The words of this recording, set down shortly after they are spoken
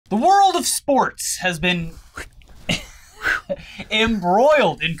The world of sports has been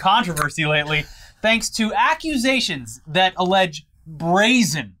embroiled in controversy lately thanks to accusations that allege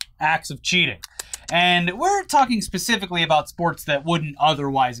brazen acts of cheating. And we're talking specifically about sports that wouldn't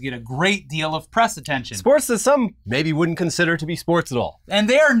otherwise get a great deal of press attention. Sports that some maybe wouldn't consider to be sports at all. And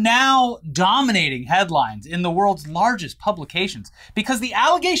they are now dominating headlines in the world's largest publications because the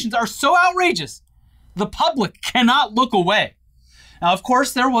allegations are so outrageous, the public cannot look away. Now, of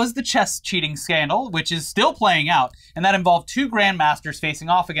course, there was the chess cheating scandal, which is still playing out, and that involved two grandmasters facing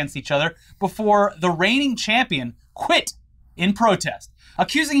off against each other before the reigning champion quit in protest,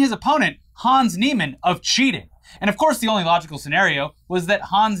 accusing his opponent, Hans Niemann, of cheating. And of course, the only logical scenario was that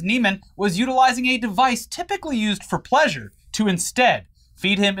Hans Niemann was utilizing a device typically used for pleasure to instead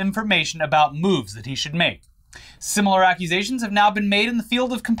feed him information about moves that he should make. Similar accusations have now been made in the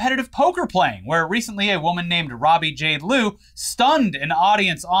field of competitive poker playing, where recently a woman named Robbie Jade Liu stunned an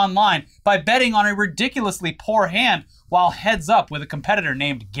audience online by betting on a ridiculously poor hand while heads up with a competitor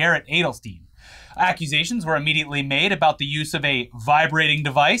named Garrett Adelstein. Accusations were immediately made about the use of a vibrating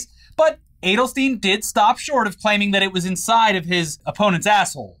device, but Adelstein did stop short of claiming that it was inside of his opponent's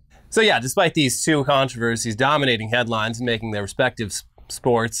asshole. So yeah, despite these two controversies dominating headlines and making their respective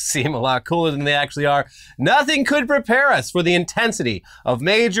sports seem a lot cooler than they actually are, nothing could prepare us for the intensity of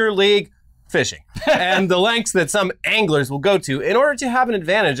Major League fishing and the lengths that some anglers will go to in order to have an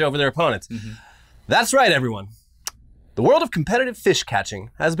advantage over their opponents. That's right, everyone. The world of competitive fish catching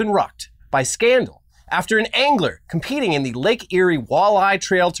has been rocked by scandal after an angler competing in the Lake Erie Walleye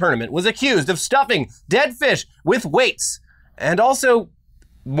Trail Tournament was accused of stuffing dead fish with weights and also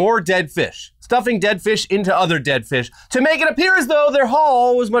more dead fish. Stuffing dead fish into other dead fish to make it appear as though their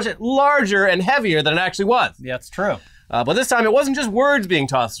haul was much larger and heavier than it actually was. Yeah, it's true. But this time it wasn't just words being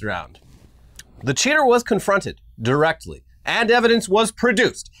tossed around. The cheater was confronted directly, and evidence was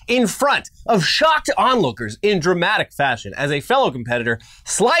produced in front of shocked onlookers in dramatic fashion as a fellow competitor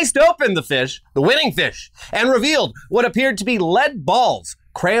sliced open the fish, the winning fish, and revealed what appeared to be lead balls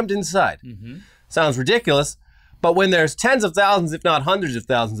crammed inside. Sounds ridiculous. But when there's tens of thousands, if not hundreds of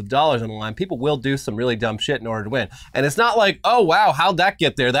thousands of dollars on the line, people will do some really dumb shit in order to win. And it's not like, oh wow, how'd that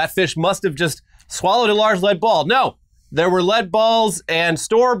get there? That fish must have just swallowed a large lead ball. No, there were lead balls and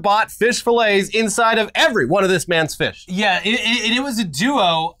store-bought fish fillets inside of every one of this man's fish. Yeah, it was a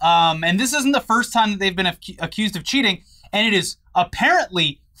duo, and this isn't the first time that they've been accused of cheating, and it is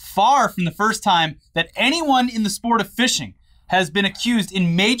apparently far from the first time that anyone in the sport of fishing has been accused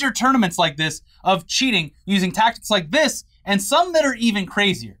in major tournaments like this of cheating using tactics like this, and some that are even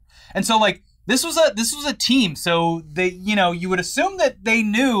crazier. And so, like, this was a team, so they, you know, you would assume that they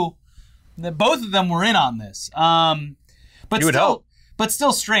knew that both of them were in on this. But you would hope. But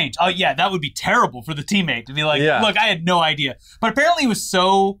still strange. Oh yeah, that would be terrible for the teammate to be like, look, I had no idea. But apparently it was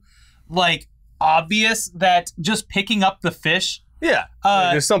so, like, obvious that just picking up the fish,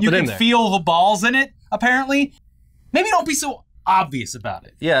 there's something in there. You can feel the balls in it, apparently. Maybe don't be so obvious about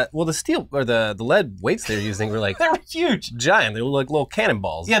it. Yeah, well, the steel or the lead weights they're using were like they were huge, giant. They were like little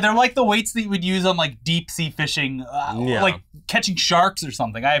cannonballs. Yeah, they're like the weights that you would use on like deep sea fishing, like catching sharks or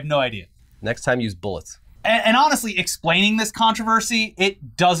something. I have no idea. Next time, use bullets. And honestly, explaining this controversy,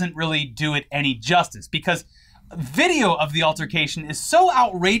 it doesn't really do it any justice because video of the altercation is so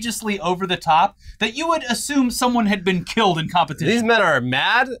outrageously over the top that you would assume someone had been killed in competition. These men are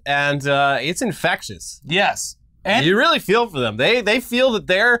mad, and it's infectious. Yes. And you really feel for them. They feel that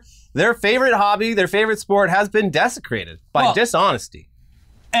their favorite hobby, their favorite sport has been desecrated by dishonesty.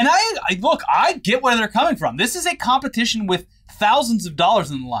 And I get where they're coming from. This is a competition with thousands of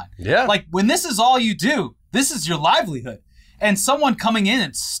dollars on the line. Yeah. Like, when this is all you do, this is your livelihood. And someone coming in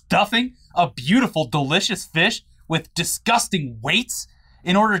and stuffing a beautiful, delicious fish with disgusting weights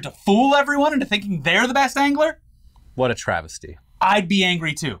in order to fool everyone into thinking they're the best angler? What a travesty. I'd be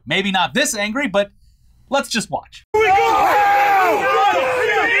angry too. Maybe not this angry, but let's just watch. Here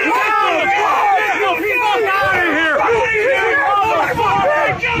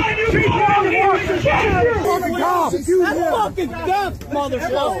we go! That's fucking theft,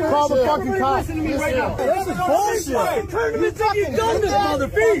 motherfucker. Call the fucking cops. Listen to me right now. This is bullshit. Tournament that you've done this,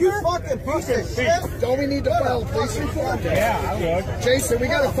 motherfucker. You fucking piece of shit. Don't we need to file a police report? Yeah, I would. Jason, we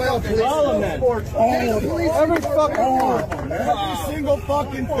gotta file a police report. Every fucking one. Every single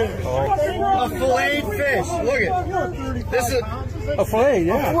fucking fish. A filleted fish. Look at this is a fillet,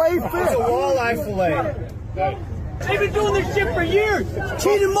 yeah. A filleted fish. It's a walleye fillet. They've been doing this shit for years.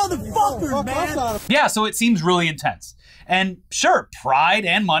 Cheating motherfuckers, man. Yeah, so it seems really intense. And sure, pride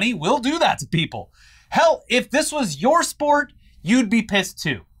and money will do that to people. Hell, if this was your sport, you'd be pissed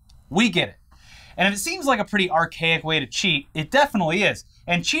too. We get it. And if it seems like a pretty archaic way to cheat, it definitely is.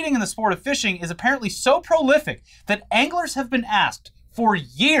 And cheating in the sport of fishing is apparently so prolific that anglers have been asked for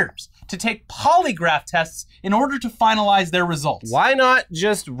years to take polygraph tests in order to finalize their results. Why not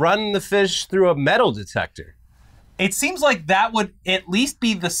just run the fish through a metal detector? It seems like that would at least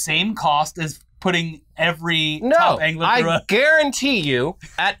be the same cost as putting every top angler through I guarantee you,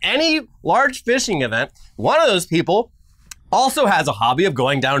 at any large fishing event, one of those people also has a hobby of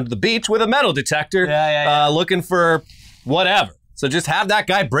going down to the beach with a metal detector, looking for whatever. So just have that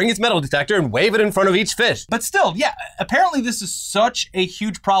guy bring his metal detector and wave it in front of each fish. But still, yeah, apparently this is such a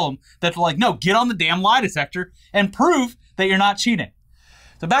huge problem that they're like, no, get on the damn lie detector and prove that you're not cheating.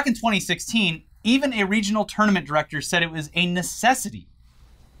 So back in 2016, even a regional tournament director said it was a necessity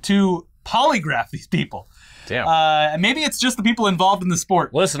to polygraph these people. Damn. Maybe it's just the people involved in the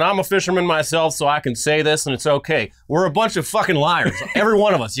sport. Listen, I'm a fisherman myself, so I can say this and it's okay. We're a bunch of fucking liars, every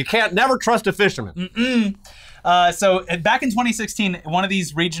one of us. You can't never trust a fisherman. So back in 2016, one of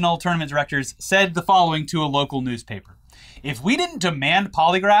these regional tournament directors said the following to a local newspaper. If we didn't demand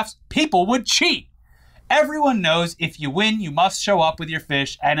polygraphs, people would cheat. Everyone knows if you win, you must show up with your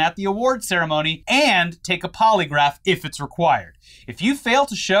fish and at the award ceremony and take a polygraph if it's required. If you fail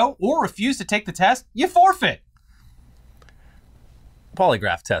to show or refuse to take the test, you forfeit.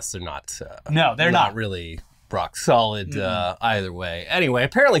 Polygraph tests are not. No, they're not really rock solid either way. Anyway,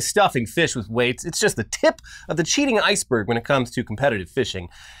 apparently stuffing fish with weights, it's just the tip of the cheating iceberg when it comes to competitive fishing.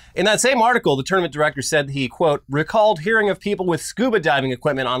 In that same article, the tournament director said he, quote, recalled hearing of people with scuba diving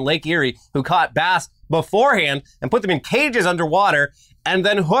equipment on Lake Erie who caught bass beforehand and put them in cages underwater and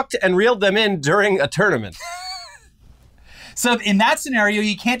then hooked and reeled them in during a tournament. So in that scenario,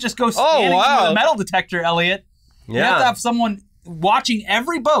 you can't just go standing with a metal detector, Elliot. You have to have someone watching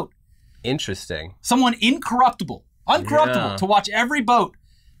every boat. Interesting. Someone uncorruptible to watch every boat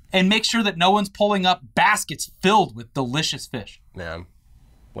and make sure that no one's pulling up baskets filled with delicious fish. Man,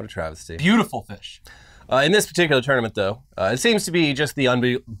 what a travesty. Beautiful fish. In this particular tournament, though, it seems to be just the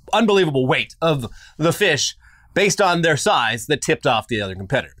unbelievable weight of the fish based on their size that tipped off the other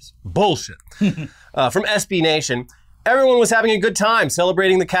competitors. Bullshit. From SB Nation, everyone was having a good time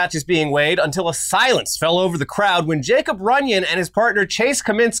celebrating the catches being weighed until a silence fell over the crowd when Jacob Runyon and his partner Chase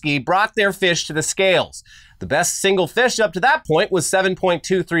Kaminsky brought their fish to the scales. The best single fish up to that point was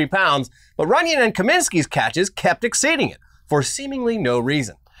 7.23 pounds, but Runyon and Kaminsky's catches kept exceeding it for seemingly no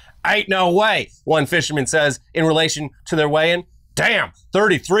reason. Ain't no way, one fisherman says in relation to their weigh-in. Damn,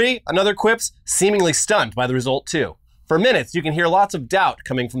 33, another quips, seemingly stunned by the result too. For minutes, you can hear lots of doubt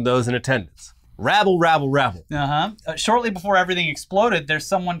coming from those in attendance. Rabble, rabble, rabble. Shortly before everything exploded, there's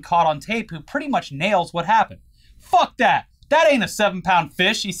someone caught on tape who pretty much nails what happened. Fuck that. That ain't a 7-pound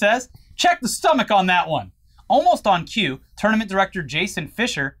fish, he says. Check the stomach on that one. Almost on cue, tournament director Jason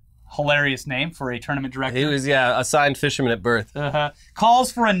Fisher, hilarious name for a tournament director. He was, assigned fisherman at birth.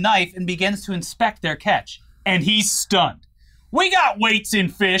 Calls for a knife and begins to inspect their catch. And he's stunned. We got weights in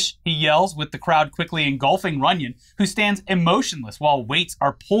fish, he yells, with the crowd quickly engulfing Runyon, who stands emotionless while weights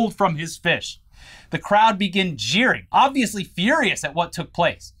are pulled from his fish. The crowd begin jeering, obviously furious at what took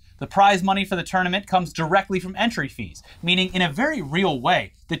place. The prize money for the tournament comes directly from entry fees, meaning in a very real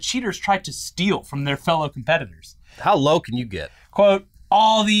way, the cheaters tried to steal from their fellow competitors. How low can you get? Quote,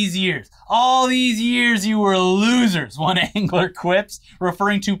 all these years you were losers, one angler quips,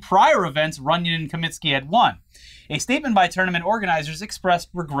 referring to prior events Runyon and Kaminsky had won. A statement by tournament organizers expressed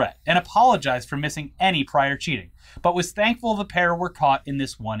regret and apologized for missing any prior cheating, but was thankful the pair were caught in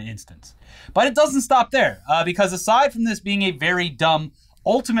this one instance. But it doesn't stop there, because aside from this being a very dumb,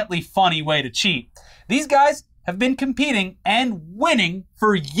 ultimately funny way to cheat, these guys have been competing and winning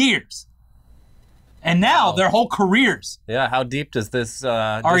for years. And now their whole careers. Yeah, how deep does this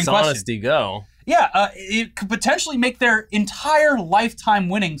dishonesty go? Yeah, it could potentially make their entire lifetime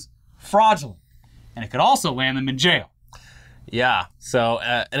winnings fraudulent. And it could also land them in jail. Yeah, so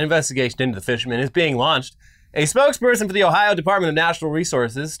an investigation into the fishermen is being launched. A spokesperson for the Ohio Department of Natural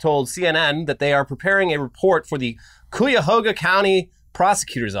Resources told CNN that they are preparing a report for the Cuyahoga County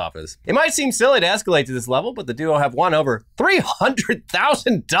Prosecutor's Office. It might seem silly to escalate to this level, but the duo have won over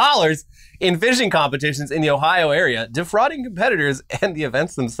 $300,000 in fishing competitions in the Ohio area, defrauding competitors and the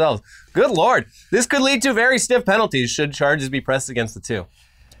events themselves. Good Lord, this could lead to very stiff penalties should charges be pressed against the two.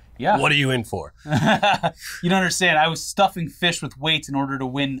 Yeah. What are you in for? You don't understand. I was stuffing fish with weights in order to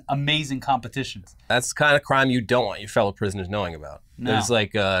win amazing competitions. That's the kind of crime you don't want your fellow prisoners knowing about. No. It's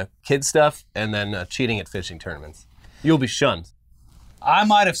like kid stuff and then cheating at fishing tournaments. You'll be shunned. I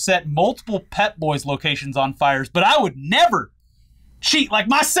might have set multiple Pet Boys locations on fires, but I would never cheat like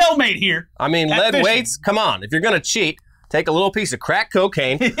my cellmate here. I mean, lead weights, come on. If you're going to cheat, take a little piece of crack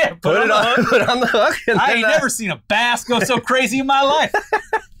cocaine, Yeah, put it on the hook. And I then, ain't never seen a bass go so crazy in my life.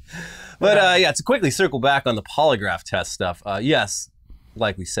 But yeah, to quickly circle back on the polygraph test stuff, yes,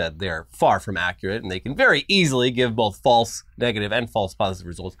 like we said, they're far from accurate, and they can very easily give both false negative and false positive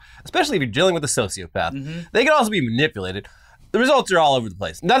results, especially if you're dealing with a sociopath. They can also be manipulated. The results are all over the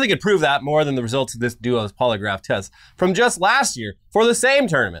place. Nothing could prove that more than the results of this duo's polygraph test from just last year for the same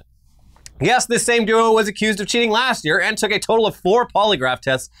tournament. Yes, this same duo was accused of cheating last year and took a total of 4 polygraph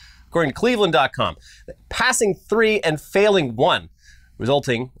tests, according to Cleveland.com, passing 3 and failing 1,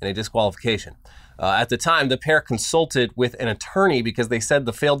 resulting in a disqualification. At the time, the pair consulted with an attorney because they said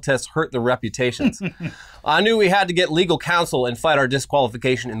the failed tests hurt their reputations. I knew we had to get legal counsel and fight our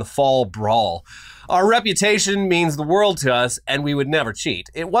disqualification in the fall brawl. Our reputation means the world to us, and we would never cheat.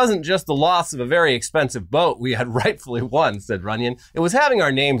 It wasn't just the loss of a very expensive boat we had rightfully won, said Runyon. It was having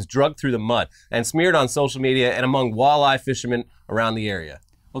our names drugged through the mud and smeared on social media and among walleye fishermen around the area.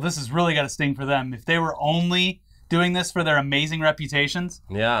 Well, this has really got to sting for them. If they were only doing this for their amazing reputations,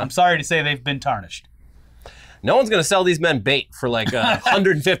 I'm sorry to say they've been tarnished. No one's going to sell these men bait for like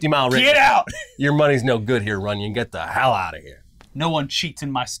 150-mile radius. Get out! Your money's no good here, Runyon. Get the hell out of here. No one cheats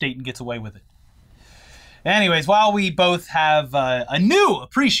in my state and gets away with it. Anyways, while we both have a new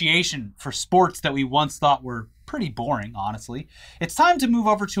appreciation for sports that we once thought were pretty boring, honestly, it's time to move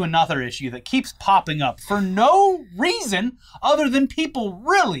over to another issue that keeps popping up for no reason other than people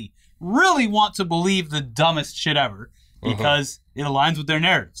really want to believe the dumbest shit ever because it aligns with their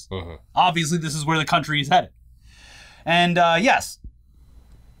narratives. Obviously, this is where the country is headed. And yes,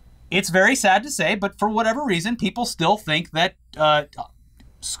 it's very sad to say, but for whatever reason, people still think that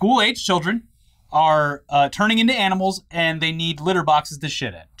school-age children are turning into animals and they need litter boxes to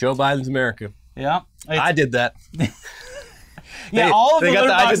shit in. Joe Biden's America. Yeah. I did that. Yeah, all of the litter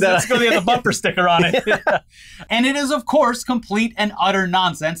boxes, let's go get the bumper sticker on it. And it is, of course, complete and utter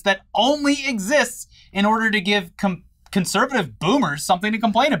nonsense that only exists in order to give conservative boomers something to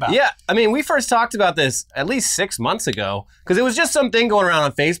complain about. Yeah, I mean, we first talked about this at least 6 months ago because it was just something going around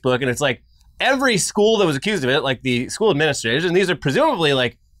on Facebook, and it's like every school that was accused of it, like the school administrators, and these are presumably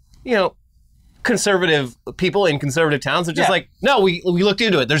like, you know, conservative people in conservative towns are just like, no, we looked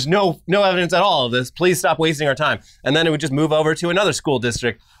into it. There's no evidence at all of this. Please stop wasting our time. And then it would just move over to another school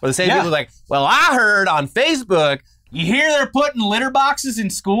district where the same people are like, well, I heard on Facebook. You hear they're putting litter boxes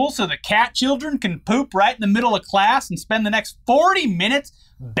in school so the cat children can poop right in the middle of class and spend the next 40 minutes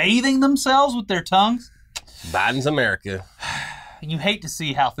bathing themselves with their tongues? Biden's America. You hate to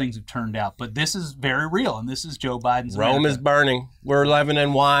see how things have turned out, but this is very real, and this is Joe Biden's Rome America. is burning. We're living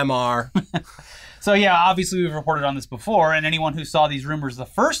in Weimar. So yeah, obviously we've reported on this before, and anyone who saw these rumors the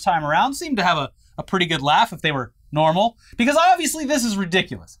first time around seemed to have a pretty good laugh if they were normal, because obviously this is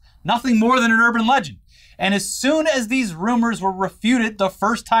ridiculous. Nothing more than an urban legend. And as soon as these rumors were refuted the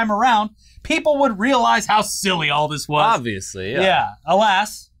first time around, people would realize how silly all this was. Obviously, yeah. Yeah,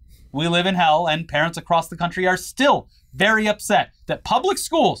 alas, we live in hell, and parents across the country are still very upset that public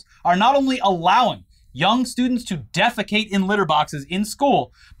schools are not only allowing young students to defecate in litter boxes in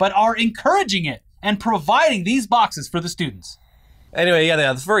school, but are encouraging it and providing these boxes for the students. Anyway, yeah,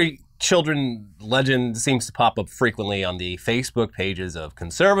 the furry children legend seems to pop up frequently on the Facebook pages of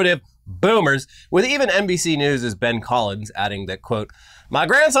conservative boomers, with even NBC News' Ben Collins adding that, quote, my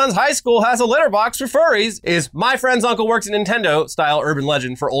grandson's high school has a litter box for furries, is my friend's uncle works at Nintendo-style urban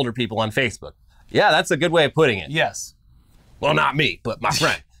legend for older people on Facebook. Yeah, that's a good way of putting it. Yes. Well, not me, but my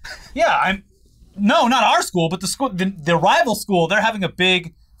friend. Yeah, no, not our school, but the school, the rival school, they're having a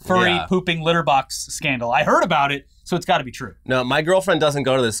big furry pooping litter box scandal. I heard about it, so it's got to be true. No, my girlfriend doesn't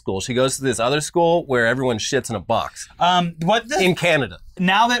go to this school. She goes to this other school where everyone shits in a box. In Canada.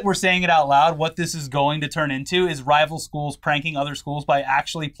 Now that we're saying it out loud, what this is going to turn into is rival schools pranking other schools by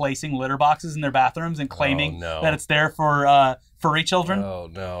actually placing litter boxes in their bathrooms and claiming that it's there for furry children. Oh,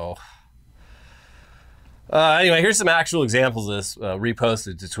 no. Anyway, here's some actual examples of this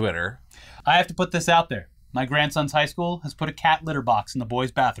reposted to Twitter. I have to put this out there. My grandson's high school has put a cat litter box in the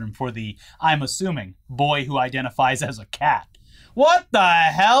boys' bathroom for the, I'm assuming, boy who identifies as a cat. What the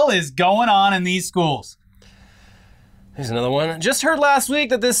hell is going on in these schools? Here's another one. Just heard last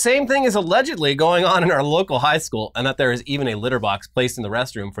week that this same thing is allegedly going on in our local high school, and that there is even a litter box placed in the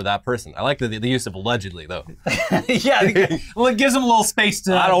restroom for that person. I like the use of allegedly, though. Yeah, well, it gives them a little space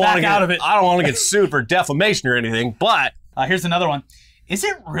to back out of it. I don't want to get sued for defamation or anything, but... Here's another one. Is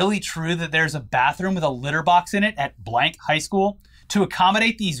it really true that there's a bathroom with a litter box in it at blank high school? to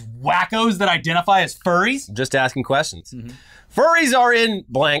accommodate these wackos that identify as furries? Just asking questions. Furries are in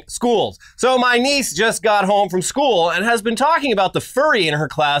blank schools. So my niece just got home from school and has been talking about the furry in her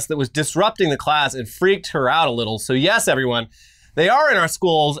class that was disrupting the class and freaked her out a little. So yes, everyone, they are in our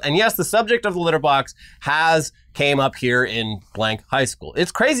schools. And yes, the subject of the litter box has came up here in blank high school.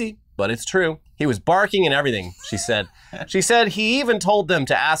 It's crazy, but it's true. He was barking and everything, she said. She said he even told them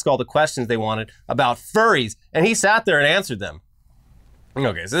to ask all the questions they wanted about furries, and he sat there and answered them.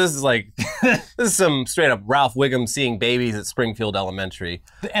 Okay, so this is like, this is some straight up Ralph Wiggum seeing babies at Springfield Elementary.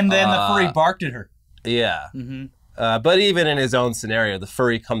 And then the furry barked at her. Yeah. But even in his own scenario, the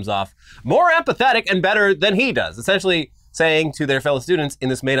furry comes off more empathetic and better than he does, essentially saying to their fellow students in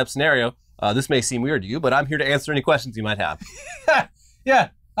this made-up scenario, this may seem weird to you, but I'm here to answer any questions you might have. Yeah.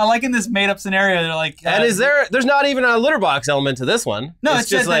 I like in this made-up scenario, they're like... and there's not even a litter box element to this one. No, it's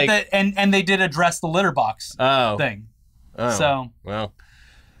just like... and they did address the litter box thing. Oh. So... Well...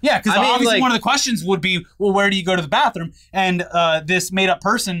 Yeah, because obviously one of the questions would be, well, where do you go to the bathroom? And this made-up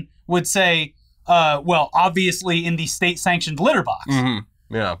person would say, well, obviously in the state-sanctioned litter box.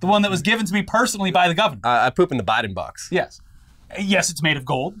 Yeah. The one that was given to me personally by the governor. I poop in the Biden box. Yes. Yes, it's made of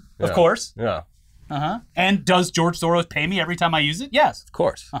gold, of course. Yeah. And does George Soros pay me every time I use it? Yes. Of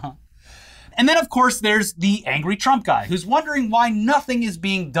course. And then, of course, there's the angry Trump guy who's wondering why nothing is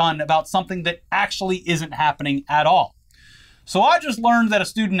being done about something that actually isn't happening at all. So I just learned that a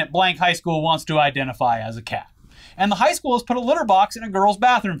student at blank high school wants to identify as a cat. And the high school has put a litter box in a girl's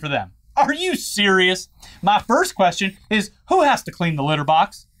bathroom for them. Are you serious? My first question is, who has to clean the litter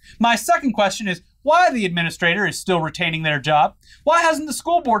box? My second question is, why the administrator is still retaining their job? Why hasn't the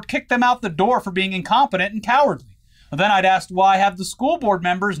school board kicked them out the door for being incompetent and cowardly? Well, then I'd ask, why have the school board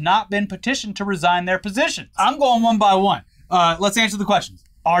members not been petitioned to resign their positions? I'm going one by one. Let's answer the questions.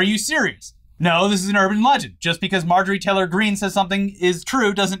 Are you serious? No, this is an urban legend. Just because Marjorie Taylor Greene says something is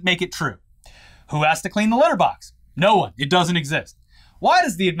true doesn't make it true. Who has to clean the litter box? No one. It doesn't exist. Why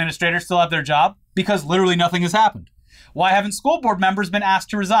does the administrator still have their job? Because literally nothing has happened. Why haven't school board members been asked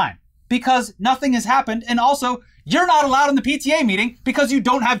to resign? Because nothing has happened, and also, you're not allowed in the PTA meeting because you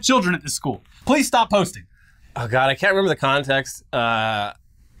don't have children at this school. Please stop posting. Oh God, I can't remember the context. I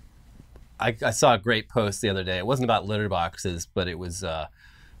saw a great post the other day. It wasn't about litter boxes, but it was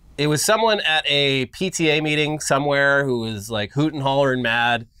someone at a PTA meeting somewhere who was like hooting, hollering,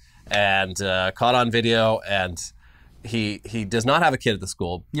 mad, and caught on video. And he does not have a kid at the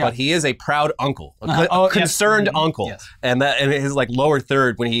school, but he is a proud uncle, a concerned uncle. Yes. And his like lower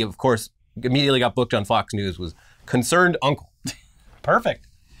third, when he of course immediately got booked on Fox News, was concerned uncle. Perfect.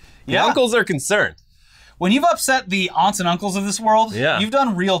 The uncles are concerned. When you've upset the aunts and uncles of this world, you've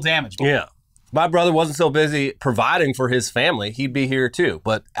done real damage. Yeah. If my brother wasn't so busy providing for his family, he'd be here too.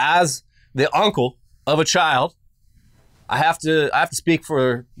 But as the uncle of a child, I have to speak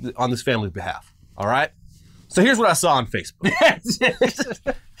on this family's behalf. All right? So here's what I saw on Facebook.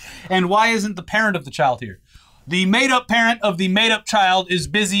 And why isn't the parent of the child here? The made-up parent of the made-up child is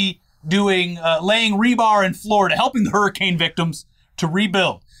busy doing laying rebar in Florida, helping the hurricane victims to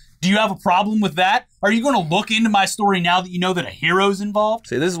rebuild. Do you have a problem with that? Are you going to look into my story now that you know that a hero's involved?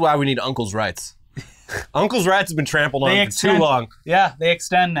 See, this is why we need uncles' rights. Uncles' rights have been trampled on for too long. Yeah, they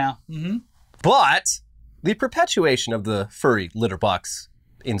extend now. But the perpetuation of the furry litter box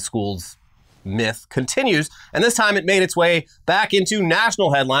in schools myth continues, and this time it made its way back into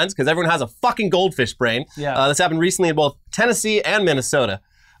national headlines because everyone has a fucking goldfish brain. This happened recently in both Tennessee and Minnesota.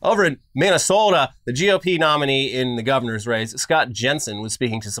 Over in Minnesota, the GOP nominee in the governor's race, Scott Jensen, was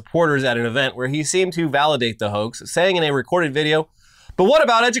speaking to supporters at an event where he seemed to validate the hoax, saying in a recorded video, "But what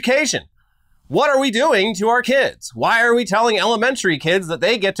about education? What are we doing to our kids? Why are we telling elementary kids that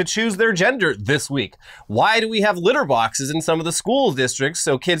they get to choose their gender this week? Why do we have litter boxes in some of the school districts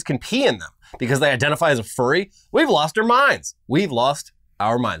so kids can pee in them? Because they identify as a furry? We've lost our minds. We've lost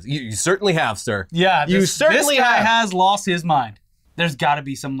our minds." You certainly have, sir. Yeah, this guy has lost his mind. There's got to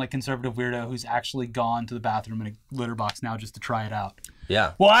be some like conservative weirdo who's actually gone to the bathroom in a litter box now just to try it out.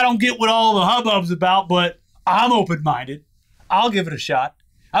 Yeah. Well, I don't get what all the hubbub's about, but I'm open-minded. I'll give it a shot.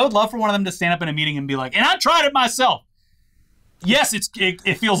 I would love for one of them to stand up in a meeting and be like, and I tried it myself. Yes,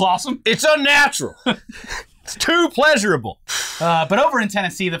 it feels awesome. It's unnatural. It's too pleasurable. But over in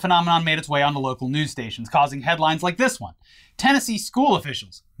Tennessee, the phenomenon made its way onto local news stations, causing headlines like this one. Tennessee school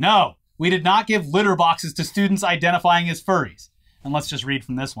officials. No, we did not give litter boxes to students identifying as furries. And let's just read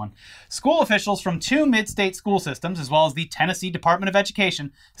from this one. School officials from 2 mid-state school systems, as well as the Tennessee Department of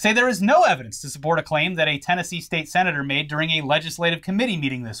Education, say there is no evidence to support a claim that a Tennessee state senator made during a legislative committee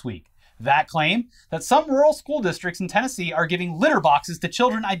meeting this week. That claim that some rural school districts in Tennessee are giving litter boxes to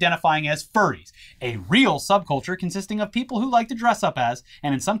children identifying as furries, a real subculture consisting of people who like to dress up as,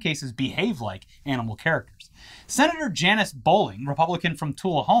 and in some cases behave like, animal characters. Senator Janice Bowling, Republican from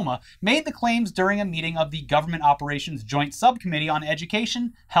Tullahoma, made the claims during a meeting of the Government Operations Joint Subcommittee on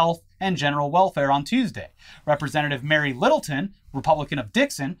Education, Health, and General Welfare on Tuesday. Representative Mary Littleton, Republican of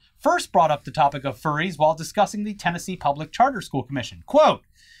Dixon, first brought up the topic of furries while discussing the Tennessee Public Charter School Commission. Quote,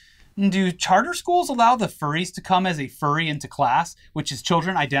 "Do charter schools allow the furries to come as a furry into class, which is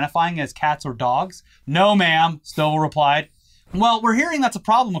children identifying as cats or dogs?" "No, ma'am," Stovall replied. "Well, we're hearing that's a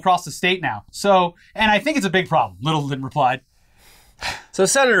problem across the state now. So, and I think it's a big problem," Littleton replied. So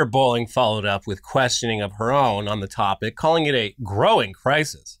Senator Bowling followed up with questioning of her own on the topic, calling it a growing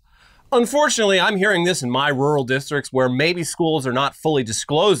crisis. "Unfortunately, I'm hearing this in my rural districts where maybe schools are not fully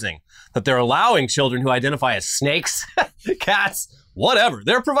disclosing that they're allowing children who identify as snakes, cats, whatever.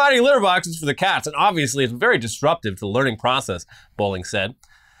 They're providing litter boxes for the cats, and obviously it's very disruptive to the learning process," Bowling said.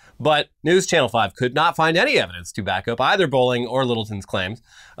 But News Channel 5 could not find any evidence to back up either Bowling or Littleton's claims.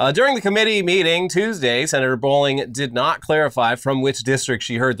 During the committee meeting Tuesday, Senator Bowling did not clarify from which district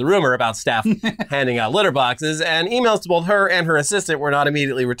she heard the rumor about staff handing out litter boxes, and emails to both her and her assistant were not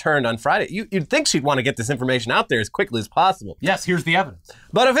immediately returned on Friday. You'd think she'd want to get this information out there as quickly as possible. Yes, here's the evidence.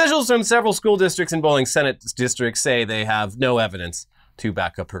 But officials from several school districts in Bowling's Senate district say they have no evidence to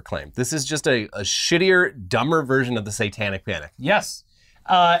back up her claim. This is just a shittier, dumber version of the Satanic Panic. Yes.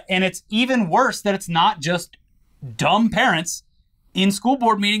 And it's even worse that it's not just dumb parents in school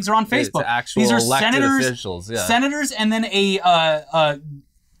board meetings or on Facebook. It's actual These are elected senators, officials, yeah. senators, and then a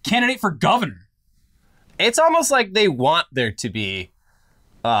candidate for governor. It's almost like they want there to be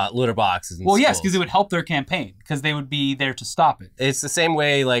litter boxes in schools. Yes, because it would help their campaign, because they would be there to stop it. It's the same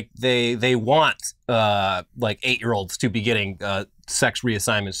way like they want like 8-year-olds to be getting sex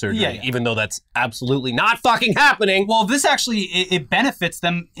reassignment surgery, even though that's absolutely not fucking happening. Well, this actually, it benefits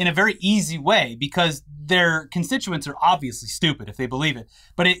them in a very easy way because their constituents are obviously stupid if they believe it,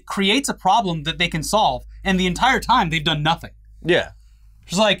 but it creates a problem that they can solve, and the entire time they've done nothing. Yeah.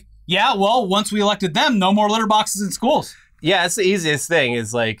 It's like, yeah, well, once we elected them, no more litter boxes in schools. Yeah, it's the easiest thing.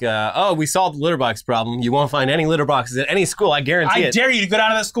 It's like, oh, we solved the litter box problem. You won't find any litter boxes at any school, I guarantee it. I dare you to go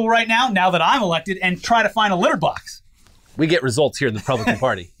down to that school right now that I'm elected, and try to find a litter box. We get results here in the Republican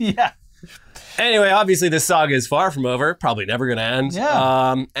Party. Yeah. Anyway, obviously this saga is far from over, probably never going to end.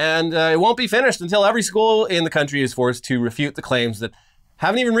 Yeah. And it won't be finished until every school in the country is forced to refute the claims that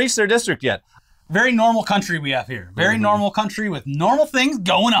haven't even reached their district yet. Very normal country we have here. Very normal country with normal things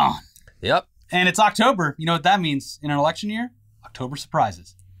going on. Yep. And it's October. You know what that means in an election year? October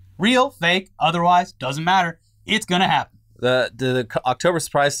surprises. Real, fake, otherwise, doesn't matter. It's going to happen. The October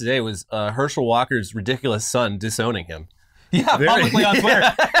surprise today was Herschel Walker's ridiculous son disowning him. Yeah, publicly on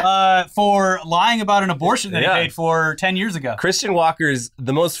Twitter for lying about an abortion that he paid for 10 years ago. Christian Walker's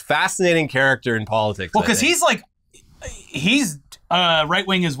the most fascinating character in politics. Well, because he's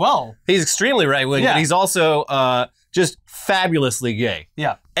right-wing as well. He's extremely right-wing, but he's also just fabulously gay.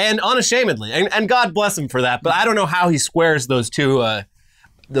 Yeah. And unashamedly. And God bless him for that. But I don't know how he squares those two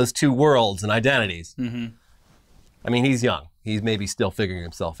worlds and identities. Mm-hmm. I mean, he's young. He's maybe still figuring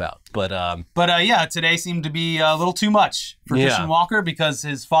himself out. But yeah, today seemed to be a little too much for Christian Walker because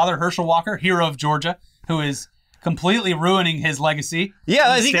his father, Herschel Walker, hero of Georgia, who is completely ruining his legacy. Yeah,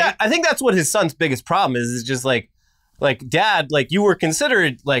 I think that's what his son's biggest problem is just like, Dad, like, you were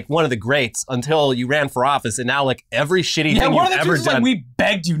considered, like, one of the greats until you ran for office, and now, like, every shitty thing you've ever done. Like, we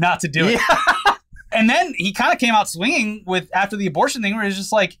begged you not to do it. Yeah. And then he kind of came out swinging after the abortion thing, where he's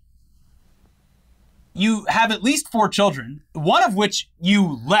just like, you have at least 4 children, one of which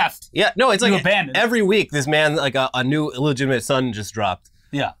you left. Yeah, no, it's like abandoned. Every week, this man, like, a new illegitimate son just dropped.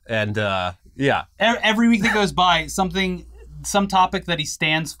 Yeah. And, yeah. Every week that goes by, some topic that he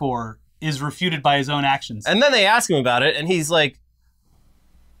stands for is refuted by his own actions. And then they ask him about it, and he's like,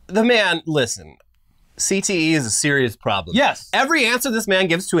 the man, listen, CTE is a serious problem. Yes. Every answer this man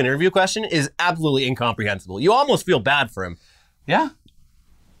gives to an interview question is absolutely incomprehensible. You almost feel bad for him. Yeah.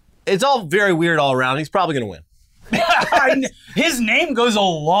 It's all very weird all around. He's probably going to win. His name goes a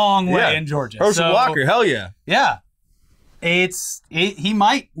long way in Georgia. Herschel Walker, hell yeah. Yeah. He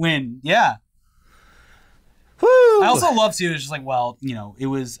might win, yeah. Woo. I also love too, it's just like, well, you know, it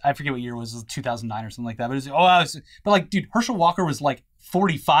was, I forget what year it was 2009 or something like that, but but like, dude, Herschel Walker was like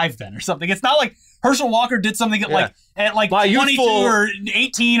 45 then or something. It's not like Herschel Walker did something at like 22 or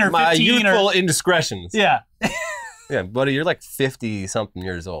 18 or 15 my youthful indiscretions. Yeah. Yeah, buddy, you're like 50-something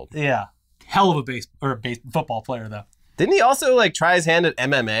years old. Yeah. Hell of a football player, though. Didn't he also, like, try his hand at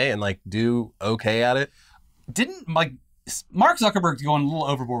MMA and, like, do okay at it? Didn't, like, Mark Zuckerberg's going a little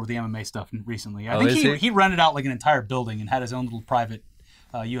overboard with the MMA stuff recently. I Oh, think is he rented out like an entire building and had his own little private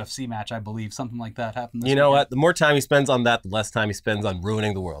UFC match, I believe. Something like that happened. You know what? The more time he spends on that, the less time he spends on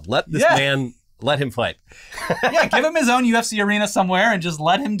ruining the world. Let this man, let him fight. Yeah, give him his own UFC arena somewhere and just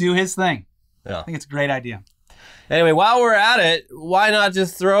let him do his thing. Yeah. I think it's a great idea. Anyway, while we're at it, why not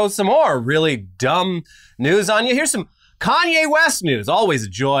just throw some more really dumb news on you? Here's some Kanye West news. Always a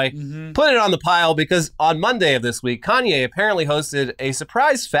joy. Put it on the pile because on Monday of this week, Kanye apparently hosted a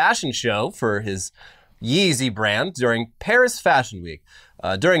surprise fashion show for his Yeezy brand during Paris Fashion Week.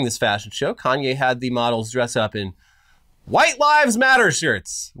 During this fashion show, Kanye had the models dress up in White Lives Matter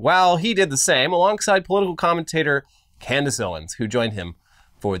shirts, while he did the same alongside political commentator Candace Owens, who joined him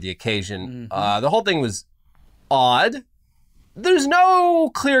for the occasion. The whole thing was odd. There's no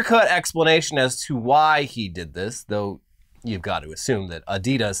clear-cut explanation as to why he did this, though you've got to assume that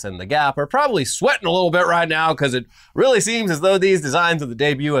Adidas and The Gap are probably sweating a little bit right now because it really seems as though these designs are the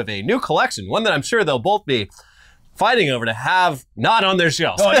debut of a new collection, one that I'm sure they'll both be fighting over to have not on their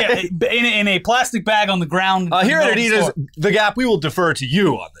shelves. Oh yeah, in a plastic bag on the ground. Here at Adidas, The Gap, we will defer to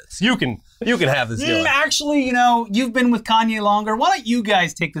you on this. You can have this deal. Actually, you know, you've been with Kanye longer. Why don't you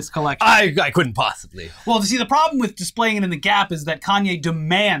guys take this collection? I couldn't possibly. Well, see, the problem with displaying it in The Gap is that Kanye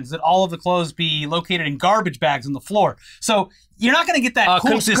demands that all of the clothes be located in garbage bags on the floor. So you're not going to get that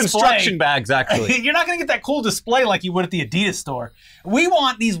cool display. Construction bags, actually. You're not going to get that cool display like you would at the Adidas store. We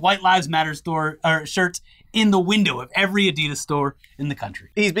want these White Lives Matter shirts in the window of every Adidas store in the country.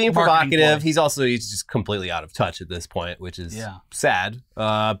 He's being provocative. He's just completely out of touch at this point, which is sad.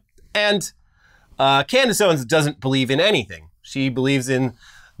 And Candace Owens doesn't believe in anything. She believes in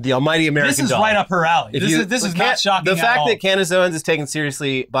the almighty American This is dollar. right up her alley. This is not shocking The fact at all. that Candace Owens is taken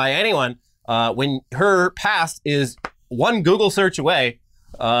seriously by anyone when her past is one Google search away,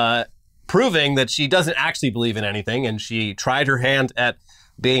 proving that she doesn't actually believe in anything, and she tried her hand at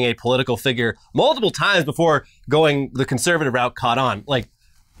being a political figure multiple times before going the conservative route caught on. Like,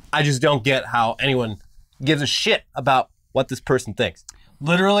 I just don't get how anyone gives a shit about what this person thinks.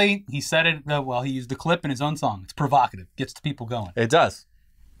 Literally, he said it, well, he used the clip in his own song. It's provocative. Gets the people going. It does.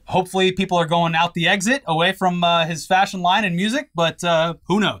 Hopefully, people are going out the exit, away from his fashion line and music, but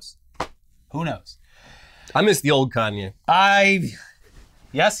who knows? Who knows? I miss the old Kanye.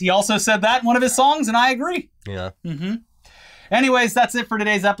 Yes, he also said that in one of his songs, and I agree. Yeah. Anyways, that's it for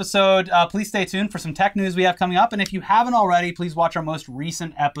today's episode. Please stay tuned for some tech news we have coming up. And if you haven't already, please watch our most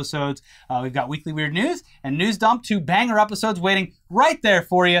recent episodes. We've got Weekly Weird News and News Dump, 2 banger episodes waiting right there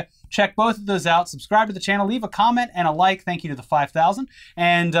for you. Check both of those out. Subscribe to the channel. Leave a comment and a like. Thank you to the 5,000.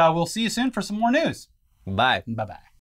 And we'll see you soon for some more news. Bye. Bye-bye.